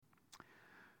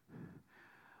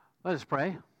Let us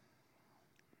pray.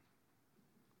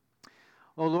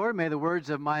 O Lord, may the words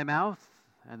of my mouth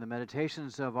and the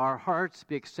meditations of our hearts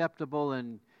be acceptable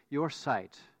in your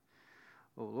sight.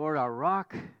 O Lord, our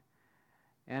rock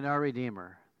and our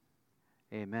Redeemer.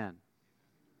 Amen.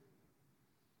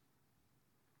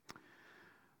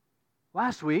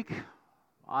 Last week,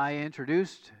 I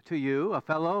introduced to you a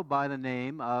fellow by the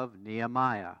name of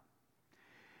Nehemiah.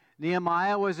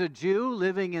 Nehemiah was a Jew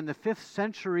living in the 5th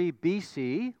century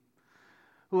BC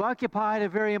who occupied a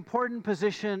very important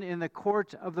position in the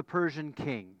court of the Persian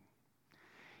king.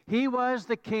 He was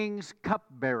the king's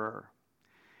cupbearer.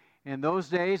 In those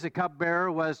days, the cupbearer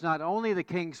was not only the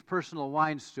king's personal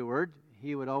wine steward,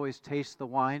 he would always taste the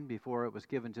wine before it was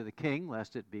given to the king,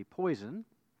 lest it be poison.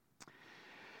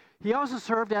 He also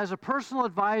served as a personal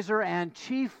advisor and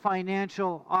chief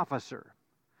financial officer.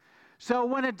 So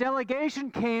when a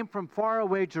delegation came from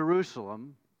faraway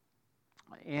Jerusalem,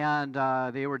 and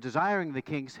they were desiring the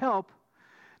king's help,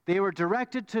 they were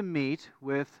directed to meet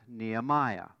with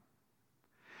Nehemiah.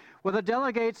 Well, the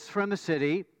delegates from the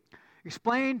city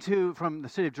from the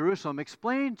city of Jerusalem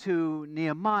explained to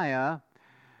Nehemiah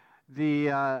the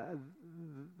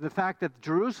fact that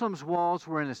Jerusalem's walls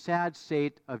were in a sad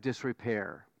state of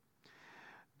disrepair.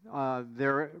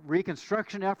 Their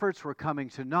reconstruction efforts were coming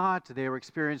to naught. They were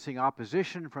experiencing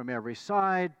opposition from every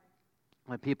side.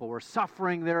 When people were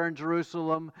suffering there in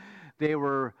Jerusalem, they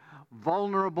were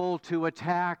vulnerable to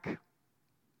attack.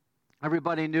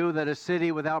 Everybody knew that a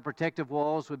city without protective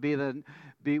walls would be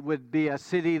a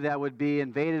city that would be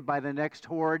invaded by the next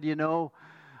horde,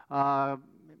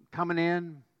 coming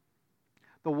in.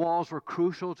 The walls were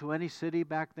crucial to any city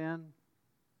back then.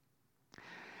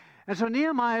 And so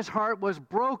Nehemiah's heart was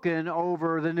broken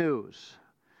over the news.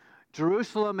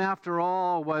 Jerusalem, after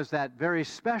all, was that very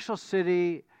special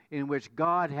city in which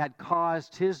God had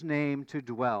caused his name to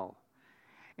dwell.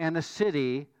 And the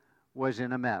city was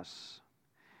in a mess.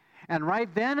 And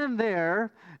right then and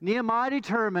there, Nehemiah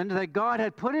determined that God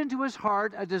had put into his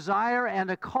heart a desire and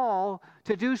a call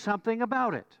to do something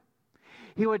about it.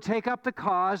 He would take up the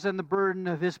cause and the burden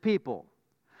of his people,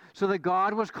 so that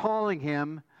God was calling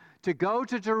him to go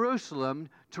to Jerusalem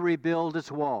to rebuild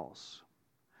its walls.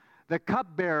 The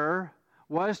cupbearer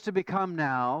was to become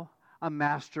now a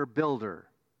master builder.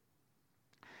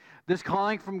 This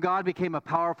calling from God became a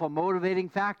powerful motivating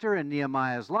factor in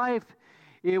Nehemiah's life.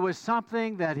 It was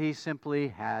something that he simply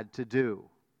had to do.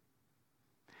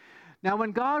 Now,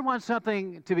 when God wants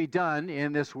something to be done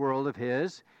in this world of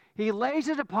his, he lays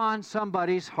it upon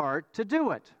somebody's heart to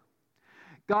do it.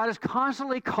 God is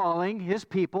constantly calling his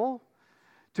people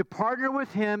to partner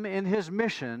with him in his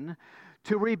mission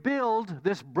to rebuild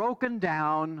this broken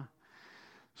down,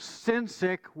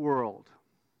 sin-sick world.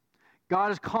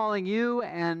 God is calling you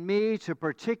and me to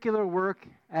particular work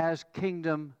as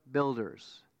kingdom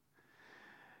builders.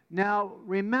 Now,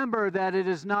 remember that it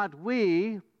is not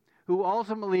we who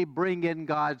ultimately bring in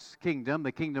God's kingdom,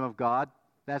 the kingdom of God.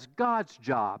 That's God's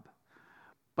job.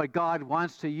 But God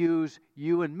wants to use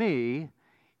you and me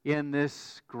in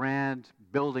this grand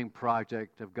building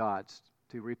project of God's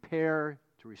to repair,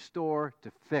 to restore,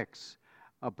 to fix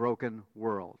a broken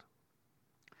world.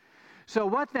 So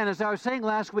what then, as I was saying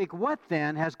last week, what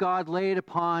then has God laid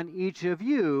upon each of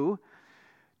you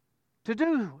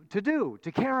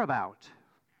to care about?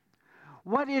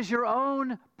 What is your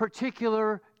own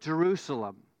particular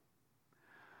Jerusalem?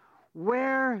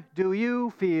 Where do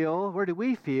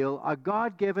we feel a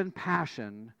God-given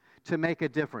passion to make a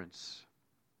difference?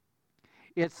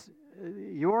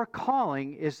 Your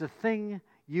calling is the thing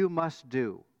you must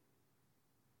do.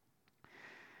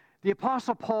 The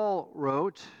Apostle Paul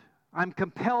wrote, I'm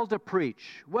compelled to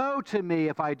preach. Woe to me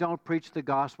if I don't preach the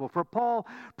gospel. For Paul,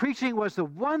 preaching was the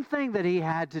one thing that he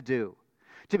had to do,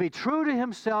 to be true to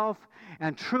himself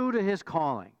and true to his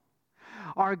calling.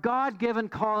 Our God-given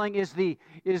calling is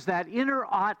that inner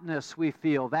oughtness we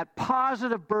feel, that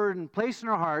positive burden placed in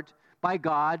our heart by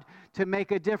God to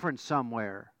make a difference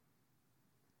somewhere.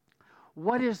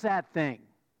 What is that thing?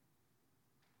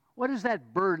 What is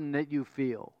that burden that you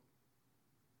feel?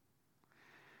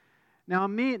 Now,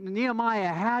 Nehemiah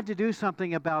had to do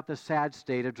something about the sad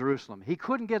state of Jerusalem. He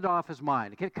couldn't get it off his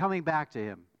mind. It kept coming back to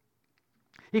him.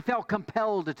 He felt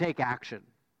compelled to take action.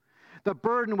 The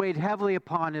burden weighed heavily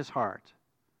upon his heart.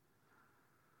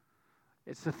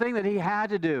 It's the thing that he had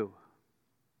to do.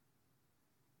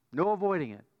 No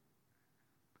avoiding it.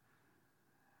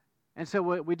 And so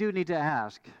what we do need to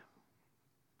ask,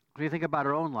 when we think about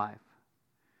our own life,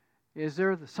 is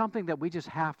there something that we just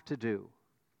have to do?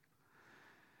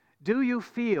 Do you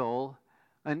feel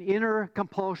an inner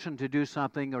compulsion to do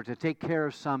something or to take care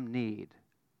of some need?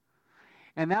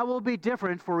 And that will be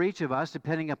different for each of us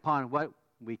depending upon what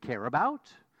we care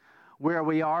about, where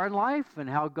we are in life, and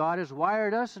how God has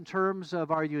wired us in terms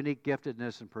of our unique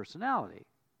giftedness and personality.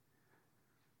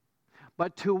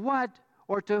 But to what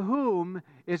or to whom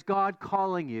is God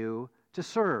calling you to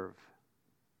serve?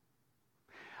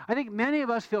 I think many of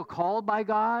us feel called by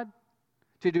God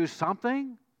to do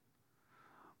something,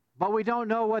 but we don't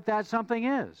know what that something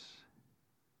is.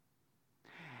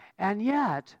 And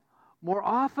yet, more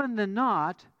often than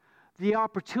not, the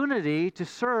opportunity to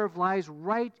serve lies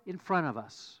right in front of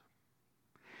us.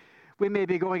 We may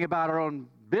be going about our own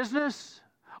business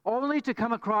only to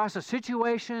come across a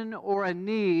situation or a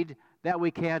need that we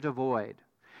can't avoid.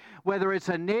 Whether it's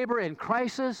a neighbor in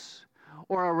crisis,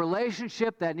 or a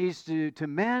relationship that needs to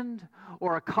mend,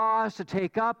 or a cause to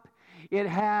take up, it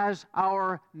has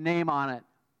our name on it.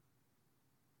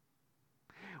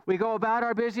 We go about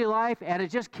our busy life, and it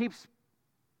just keeps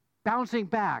bouncing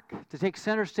back to take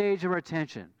center stage of our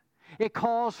attention. It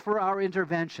calls for our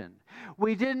intervention.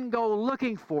 We didn't go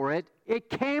looking for it. It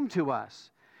came to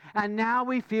us. And now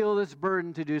we feel this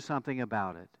burden to do something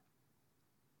about it.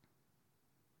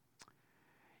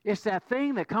 It's that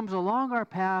thing that comes along our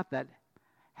path that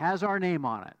has our name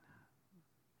on it.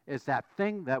 It's that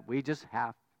thing that we just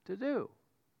have to do.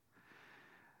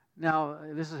 Now,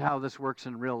 this is how this works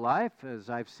in real life, as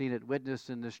I've seen it witnessed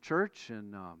in this church.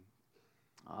 And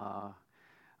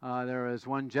there is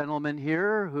one gentleman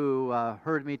here who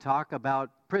heard me talk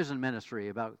about prison ministry,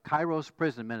 about Kairos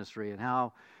prison ministry, and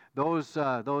how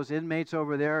those inmates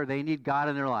over there, they need God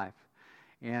in their life.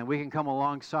 And we can come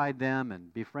alongside them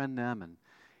and befriend them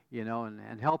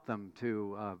and help them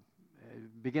to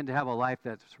begin to have a life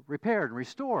that's repaired and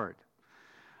restored.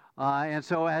 And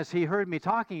so as he heard me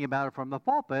talking about it from the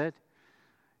pulpit,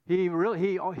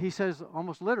 he says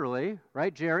almost literally,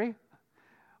 right, Jerry?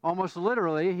 Almost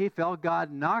literally, he felt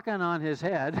God knocking on his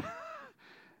head,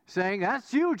 saying,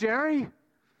 "That's you, Jerry."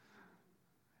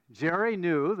 Jerry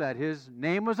knew that his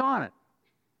name was on it.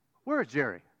 Where's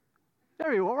Jerry?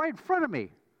 There you are, right in front of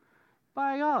me.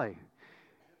 By golly.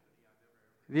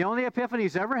 The only epiphany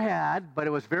he's ever had, but it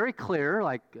was very clear,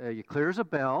 like clear as a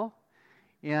bell.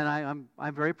 And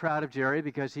I'm very proud of Jerry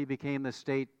because he became the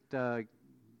state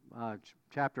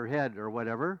chapter head or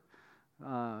whatever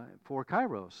for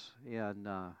Kairos, and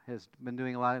has been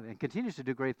doing a lot and continues to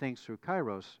do great things through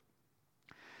Kairos.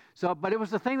 So, but it was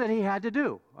the thing that he had to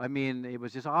do. I mean, it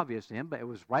was just obvious to him, but it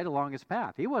was right along his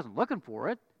path. He wasn't looking for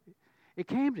it. It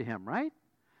came to him, right?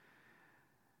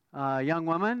 A young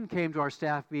woman came to our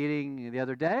staff meeting the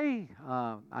other day.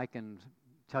 I can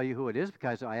tell you who it is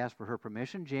because I asked for her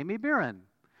permission, Jamie Beeran.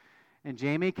 And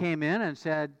Jamie came in and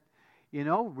said,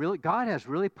 really, God has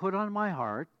really put on my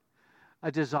heart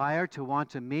a desire to want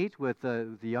to meet with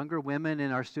the younger women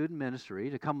in our student ministry,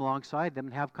 to come alongside them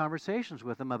and have conversations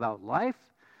with them about life,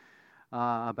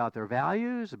 about their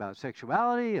values, about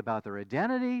sexuality, about their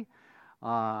identity.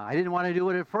 I didn't want to do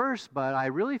it at first, but I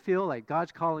really feel like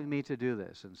God's calling me to do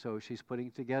this. And so she's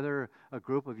putting together a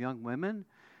group of young women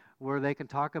where they can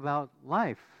talk about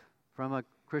life from a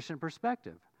Christian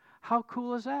perspective. How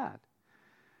cool is that?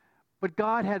 But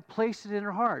God had placed it in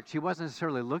her heart. She wasn't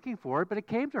necessarily looking for it, but it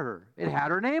came to her. It had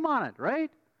her name on it,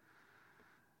 right?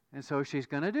 And so she's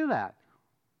going to do that.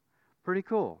 Pretty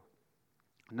cool.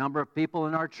 A number of people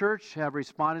in our church have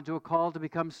responded to a call to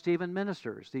become Stephen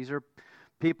ministers. These are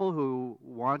people who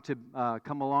want to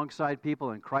come alongside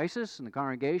people in crisis in the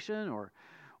congregation,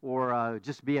 or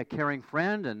just be a caring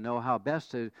friend and know how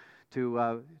best to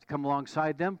come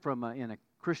alongside them in a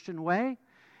Christian way.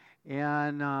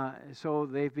 And so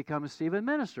they've become Stephen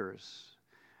ministers.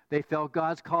 They felt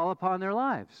God's call upon their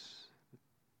lives.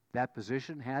 That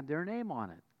position had their name on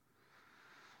it.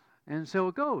 And so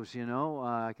it goes,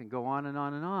 I can go on and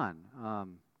on and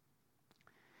on.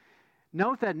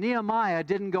 Note that Nehemiah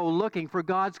didn't go looking for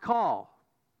God's call.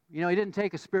 He didn't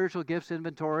take a spiritual gifts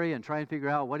inventory and try and figure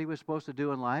out what he was supposed to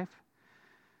do in life.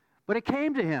 But it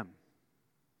came to him.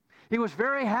 He was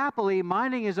very happily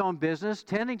minding his own business,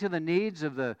 tending to the needs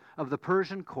of the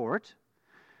Persian court.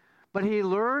 But he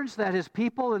learns that his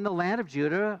people in the land of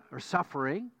Judah are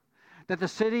suffering, that the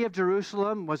city of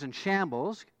Jerusalem was in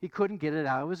shambles. He couldn't get it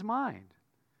out of his mind.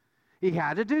 He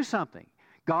had to do something.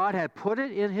 God had put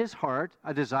it in his heart,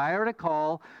 a desire and a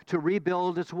call to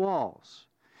rebuild its walls.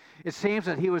 It seems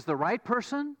that he was the right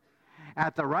person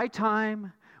at the right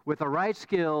time with the right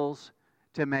skills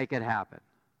to make it happen.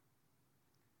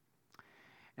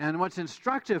 And what's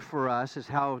instructive for us is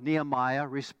how Nehemiah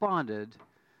responded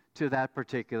to that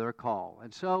particular call.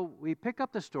 And so we pick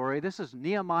up the story. This is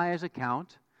Nehemiah's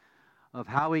account of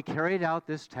how he carried out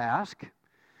this task,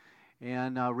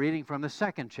 and reading from the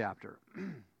second chapter.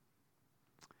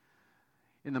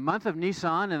 In the month of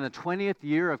Nisan, in the 20th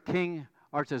year of King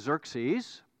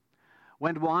Artaxerxes,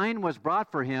 when wine was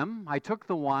brought for him, I took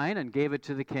the wine and gave it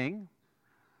to the king.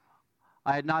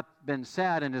 I had not been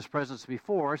sad in his presence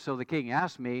before, so the king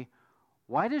asked me,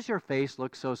 "Why does your face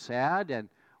look so sad, and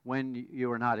when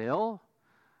you are not ill?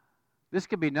 This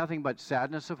could be nothing but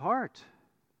sadness of heart."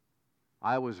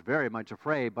 I was very much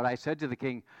afraid, but I said to the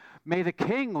king, "May the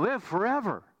king live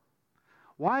forever.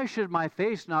 Why should my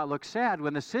face not look sad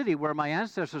when the city where my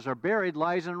ancestors are buried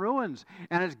lies in ruins,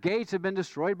 and its gates have been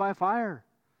destroyed by fire?"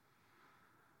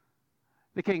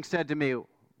 The king said to me,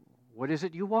 "What is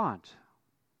it you want?"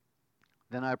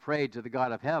 Then I prayed to the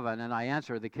God of heaven, and I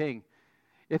answered the king,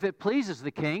 "If it pleases the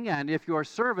king, and if your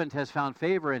servant has found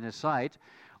favor in his sight,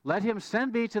 let him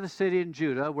send me to the city in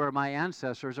Judah where my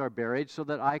ancestors are buried so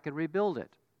that I can rebuild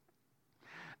it."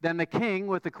 Then the king,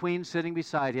 with the queen sitting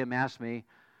beside him, asked me,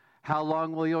 "How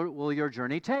long will your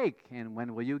journey take, and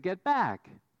when will you get back?"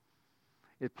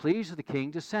 It pleased the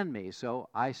king to send me, so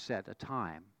I set a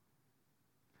time.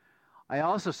 I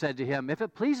also said to him, "If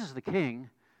it pleases the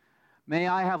king, may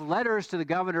I have letters to the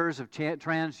governors of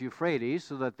Trans-Euphrates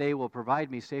so that they will provide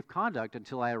me safe conduct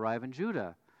until I arrive in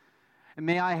Judah? And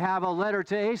may I have a letter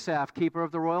to Asaph, keeper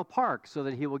of the royal park, so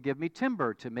that he will give me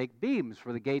timber to make beams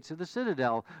for the gates of the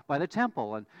citadel by the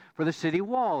temple, and for the city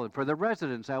wall, and for the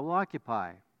residence I will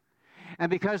occupy?" And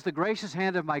because the gracious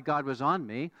hand of my God was on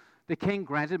me, the king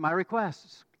granted my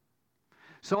requests.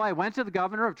 So I went to the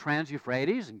governor of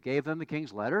Trans-Euphrates and gave them the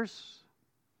king's letters.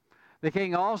 The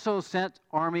king also sent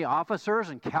army officers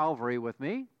and cavalry with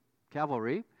me.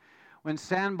 When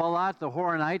Sanballat the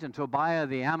Horonite and Tobiah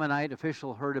the Ammonite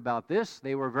official heard about this,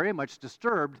 they were very much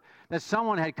disturbed that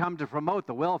someone had come to promote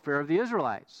the welfare of the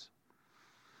Israelites.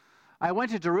 I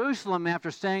went to Jerusalem.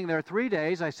 After staying there 3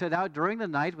 days, I set out during the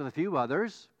night with a few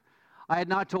others. I had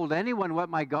not told anyone what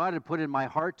my God had put in my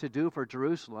heart to do for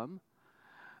Jerusalem.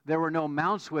 There were no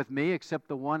mounts with me except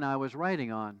the one I was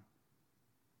riding on.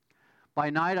 By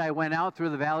night I went out through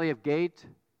the valley gate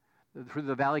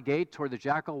toward the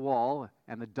Jackal Wall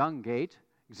and the Dung Gate,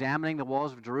 examining the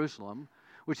walls of Jerusalem,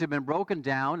 which had been broken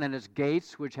down, and its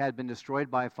gates, which had been destroyed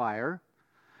by fire.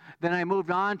 Then I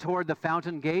moved on toward the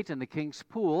Fountain Gate and the King's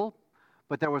Pool,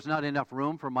 but there was not enough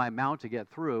room for my mount to get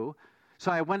through.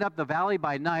 So I went up the valley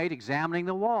by night, examining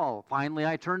the wall. Finally,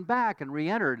 I turned back and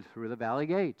re-entered through the valley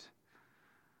gate.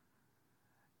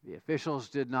 The officials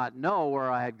did not know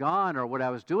where I had gone or what I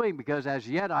was doing, because as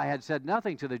yet I had said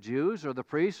nothing to the Jews or the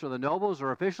priests or the nobles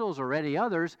or officials or any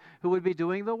others who would be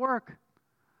doing the work.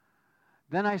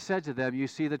 Then I said to them, "You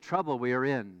see the trouble we are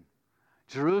in.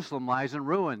 Jerusalem lies in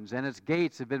ruins, and its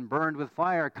gates have been burned with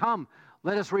fire. Come,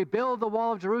 let us rebuild the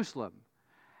wall of Jerusalem,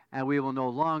 and we will no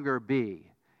longer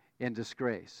be in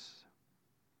disgrace."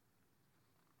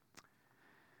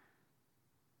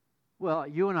 Well,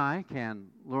 you and I can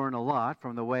learn a lot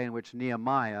from the way in which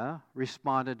Nehemiah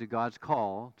responded to God's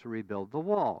call to rebuild the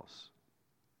walls.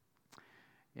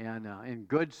 And in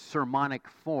good sermonic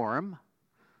form,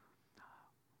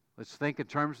 let's think in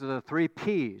terms of the 3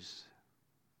 P's.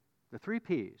 The 3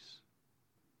 P's.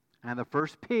 And the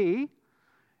first P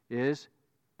is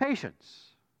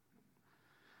patience.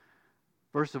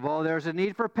 First of all, there's a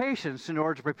need for patience in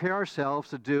order to prepare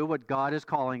ourselves to do what God is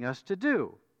calling us to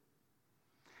do.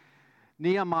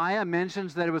 Nehemiah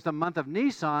mentions that it was the month of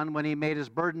Nisan when he made his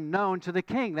burden known to the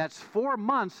king. That's 4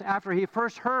 months after he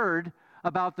first heard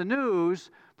about the news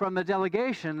from the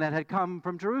delegation that had come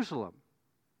from Jerusalem.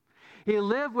 He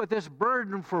lived with this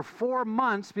burden for 4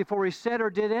 months before he said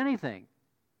or did anything.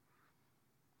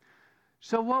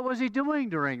 So what was he doing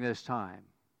during this time?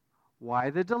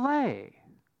 Why the delay?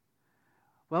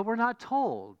 Well, we're not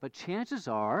told, but chances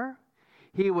are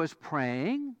he was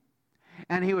praying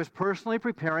and he was personally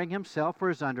preparing himself for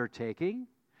his undertaking,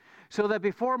 so that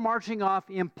before marching off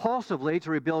impulsively to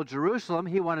rebuild Jerusalem,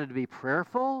 he wanted to be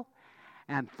prayerful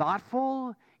and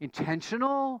thoughtful,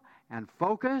 intentional and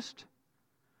focused.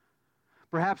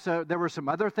 Perhaps there were some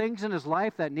other things in his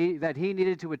life that he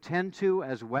needed to attend to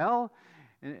as well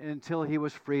until he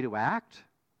was free to act.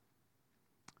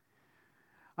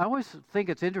 I always think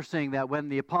it's interesting that when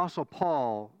the Apostle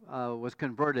Paul was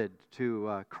converted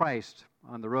to Christ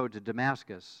on the road to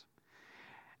Damascus,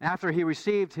 after he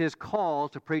received his call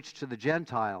to preach to the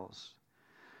Gentiles,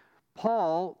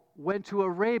 Paul went to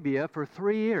Arabia for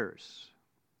 3 years.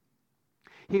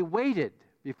 He waited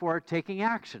before taking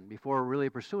action, before really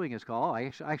pursuing his call.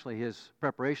 Actually, his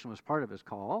preparation was part of his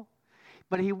call.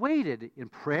 But he waited in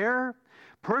prayer,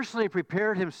 personally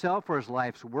prepared himself for his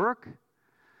life's work.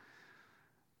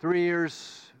 3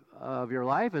 years of your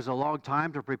life is a long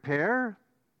time to prepare.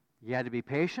 You had to be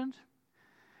patient.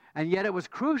 And yet it was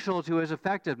crucial to his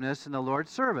effectiveness in the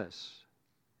Lord's service.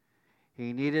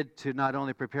 He needed to not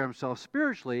only prepare himself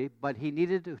spiritually, but he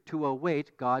needed to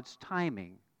await God's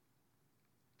timing.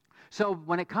 So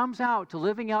when it comes out to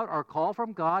living out our call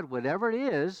from God, whatever it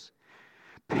is,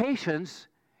 patience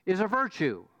is a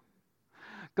virtue.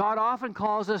 God often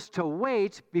calls us to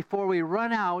wait before we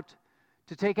run out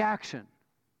to take action.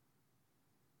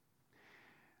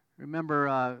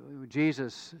 Remember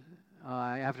Jesus,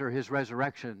 after his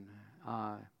resurrection,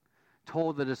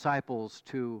 told the disciples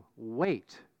to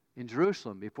wait in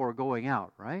Jerusalem before going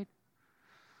out, right?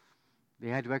 They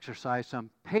had to exercise some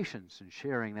patience in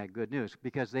sharing that good news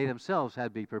because they themselves had to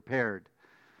be prepared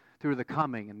through the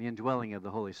coming and the indwelling of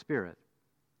the Holy Spirit.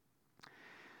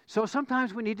 So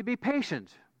sometimes we need to be patient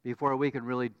before we can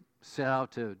really set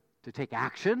out to take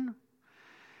action.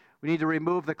 We need to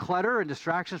remove the clutter and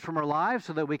distractions from our lives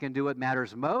so that we can do what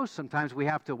matters most. Sometimes we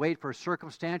have to wait for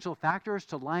circumstantial factors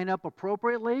to line up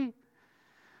appropriately,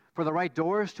 for the right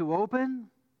doors to open.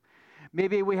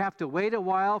 Maybe we have to wait a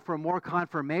while for more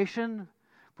confirmation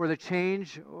for the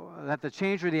change, that the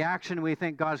change or the action we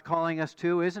think God's calling us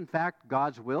to is in fact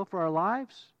God's will for our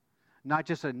lives, not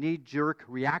just a knee-jerk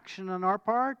reaction on our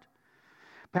part.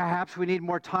 Perhaps we need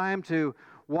more time to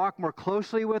walk more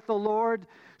closely with the Lord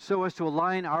so as to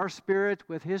align our spirit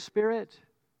with His Spirit.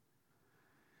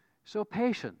 So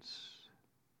patience.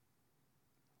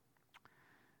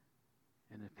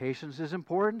 And if patience is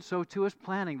important, so too is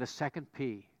planning, the second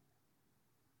P.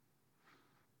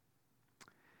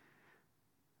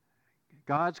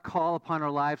 God's call upon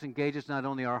our lives engages not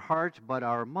only our heart, but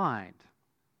our mind.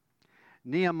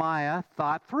 Nehemiah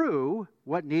thought through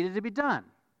what needed to be done.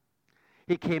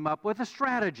 He came up with a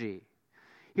strategy.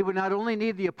 He would not only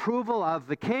need the approval of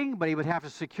the king, but he would have to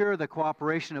secure the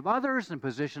cooperation of others in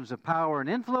positions of power and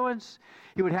influence.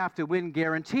 He would have to win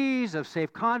guarantees of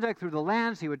safe conduct through the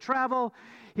lands he would travel.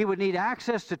 He would need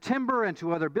access to timber and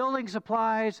to other building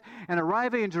supplies. And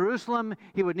arriving in Jerusalem,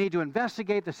 he would need to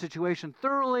investigate the situation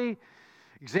thoroughly,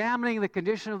 examining the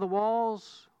condition of the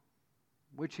walls,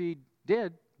 which he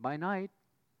did by night.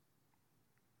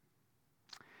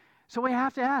 So we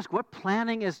have to ask, what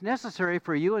planning is necessary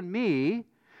for you and me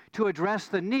to address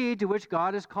the need to which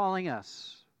God is calling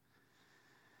us?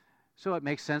 So it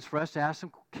makes sense for us to ask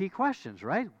some key questions,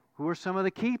 right? Who are some of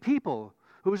the key people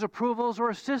whose approvals or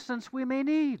assistance we may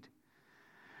need?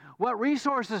 What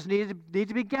resources need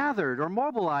to be gathered or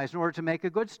mobilized in order to make a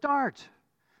good start?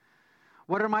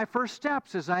 What are my first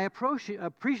steps as I approach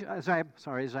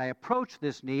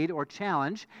this need or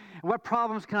challenge? And what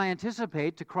problems can I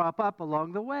anticipate to crop up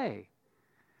along the way?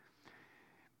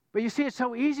 But you see, it's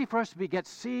so easy for us to get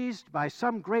seized by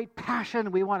some great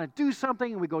passion. We want to do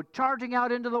something, and we go charging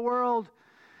out into the world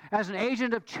as an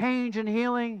agent of change and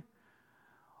healing,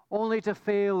 only to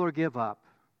fail or give up.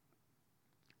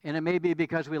 And it may be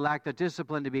because we lack the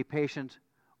discipline to be patient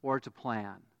or to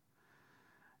plan.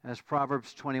 As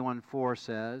Proverbs 21:4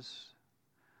 says,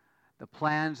 the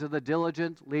plans of the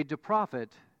diligent lead to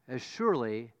profit as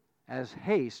surely as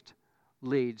haste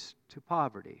leads to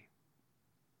poverty.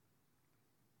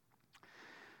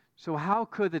 So how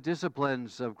could the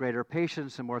disciplines of greater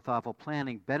patience and more thoughtful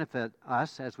planning benefit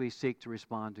us as we seek to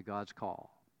respond to God's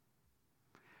call?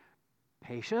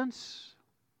 Patience,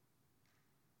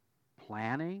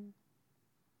 planning,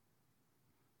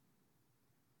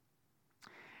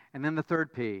 and then the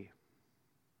third P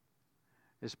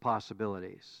is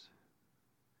possibilities.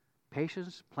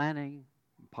 Patience, planning,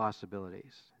 and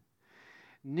possibilities.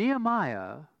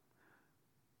 Nehemiah,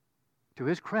 to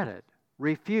his credit,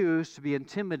 refused to be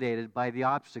intimidated by the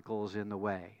obstacles in the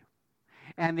way.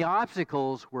 And the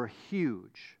obstacles were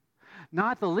huge,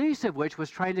 not the least of which was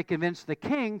trying to convince the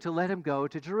king to let him go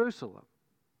to Jerusalem.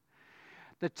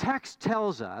 The text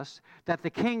tells us that the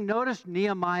king noticed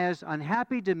Nehemiah's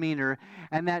unhappy demeanor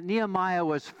and that Nehemiah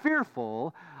was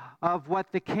fearful of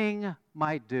what the king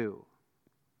might do.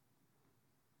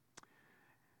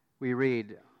 We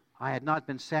read, I had not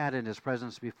been sad in his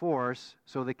presence before,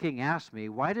 so the king asked me,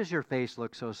 why does your face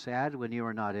look so sad when you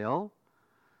are not ill?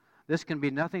 This can be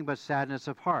nothing but sadness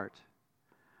of heart.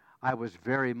 I was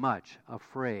very much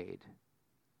afraid.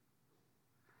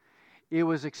 It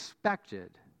was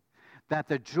expected that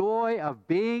the joy of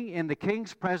being in the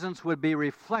king's presence would be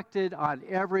reflected on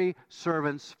every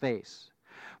servant's face.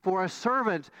 For a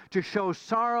servant to show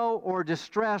sorrow or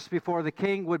distress before the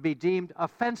king would be deemed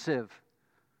offensive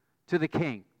to the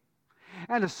king.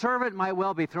 And a servant might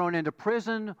well be thrown into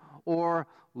prison or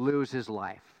lose his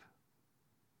life.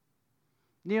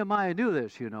 Nehemiah knew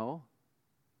this, you know.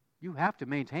 You have to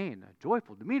maintain a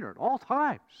joyful demeanor at all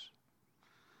times.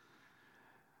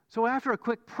 So after a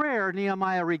quick prayer,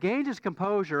 Nehemiah regained his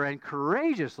composure and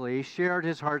courageously shared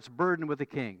his heart's burden with the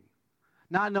king,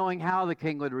 not knowing how the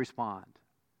king would respond.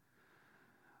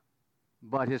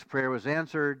 But his prayer was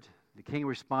answered. The king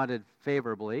responded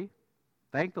favorably,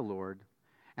 thanked the Lord,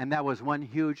 and that was one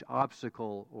huge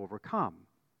obstacle overcome.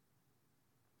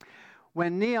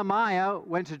 When Nehemiah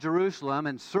went to Jerusalem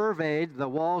and surveyed the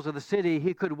walls of the city,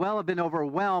 he could well have been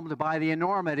overwhelmed by the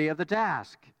enormity of the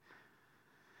task.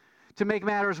 To make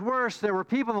matters worse, there were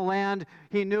people in the land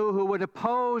he knew who would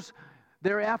oppose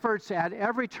their efforts at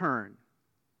every turn.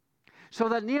 So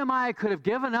that Nehemiah could have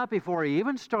given up before he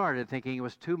even started, thinking it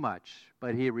was too much,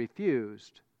 but he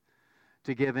refused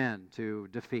to give in to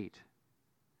defeat.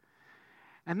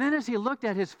 And then as he looked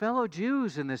at his fellow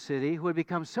Jews in the city who had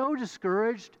become so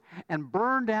discouraged and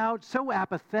burned out, so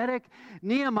apathetic,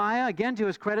 Nehemiah, again to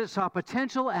his credit, saw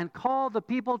potential and called the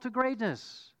people to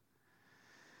greatness.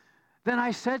 Then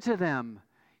I said to them,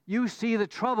 "You see the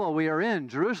trouble we are in.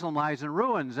 Jerusalem lies in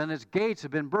ruins, and its gates have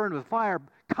been burned with fire.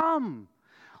 Come,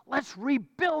 let's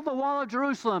rebuild the wall of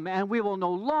Jerusalem, and we will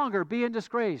no longer be in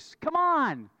disgrace. Come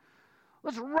on,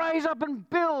 let's rise up and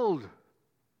build."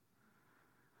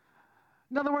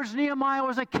 In other words, Nehemiah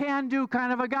was a can-do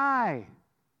kind of a guy.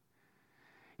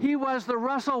 He was the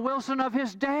Russell Wilson of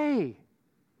his day.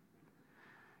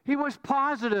 He was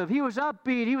positive. He was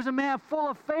upbeat. He was a man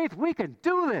full of faith. We can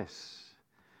do this.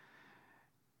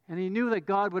 And he knew that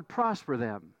God would prosper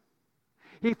them.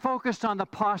 He focused on the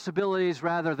possibilities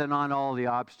rather than on all the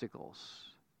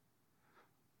obstacles.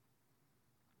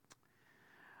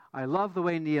 I love the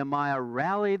way Nehemiah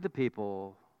rallied the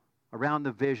people around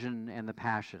the vision and the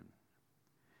passion.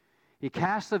 He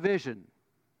cast the vision,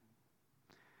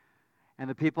 and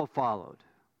the people followed.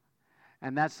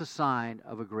 And that's the sign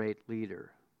of a great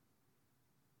leader.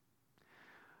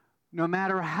 No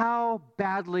matter how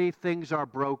badly things are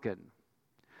broken,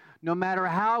 no matter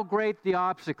how great the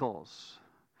obstacles,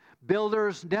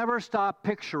 builders never stop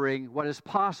picturing what is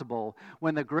possible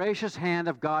when the gracious hand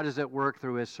of God is at work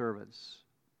through his servants.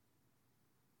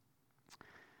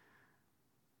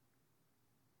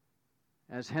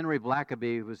 As Henry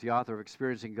Blackaby, who was the author of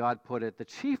Experiencing God, put it, the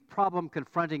chief problem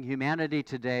confronting humanity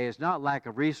today is not lack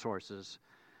of resources,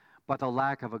 but the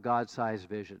lack of a God-sized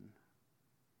vision.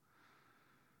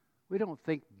 We don't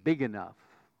think big enough.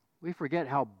 We forget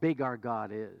how big our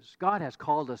God is. God has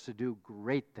called us to do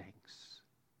great things.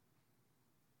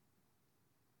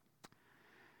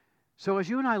 So as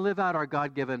you and I live out our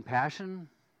God-given passion,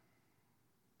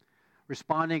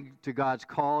 responding to God's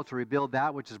call to rebuild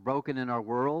that which is broken in our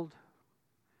world,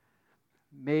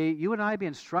 may you and I be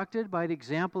instructed by the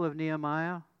example of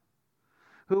Nehemiah,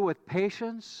 who with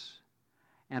patience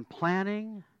and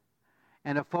planning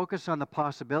and a focus on the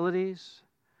possibilities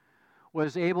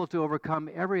was able to overcome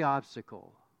every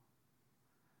obstacle.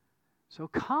 So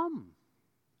come,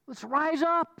 let's rise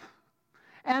up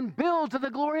and build to the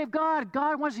glory of God.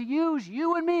 God wants to use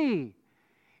you and me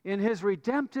in his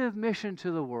redemptive mission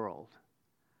to the world.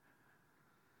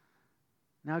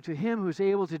 Now to him who's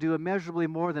able to do immeasurably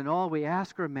more than all we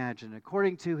ask or imagine,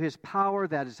 according to his power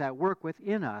that is at work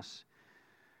within us,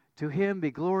 to him be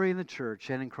glory in the church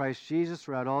and in Christ Jesus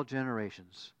throughout all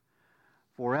generations,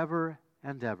 forever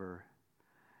and ever.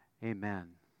 Amen.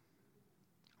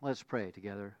 Let's pray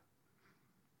together.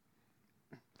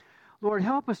 Lord,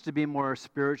 help us to be more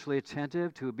spiritually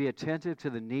attentive, to be attentive to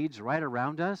the needs right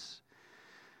around us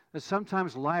that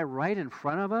sometimes lie right in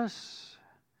front of us.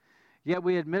 Yet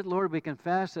we admit, Lord, we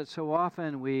confess that so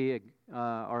often we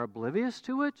are oblivious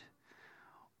to it,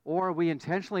 or we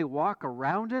intentionally walk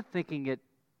around it thinking it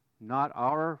not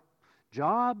our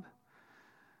job.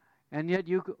 And yet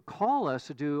you call us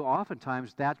to do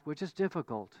oftentimes that which is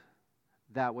difficult,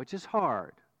 that which is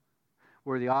hard,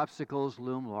 where the obstacles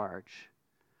loom large.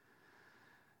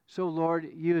 So, Lord,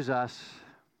 use us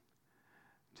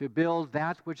to build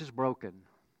that which is broken.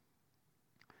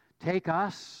 Take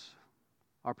us,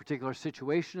 our particular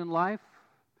situation in life,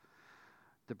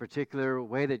 the particular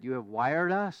way that you have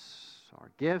wired us,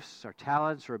 our gifts, our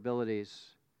talents, our abilities.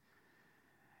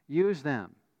 Use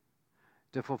them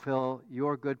to fulfill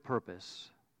your good purpose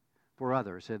for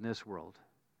others in this world.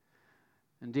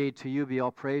 Indeed, to you be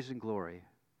all praise and glory.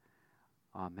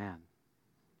 Amen.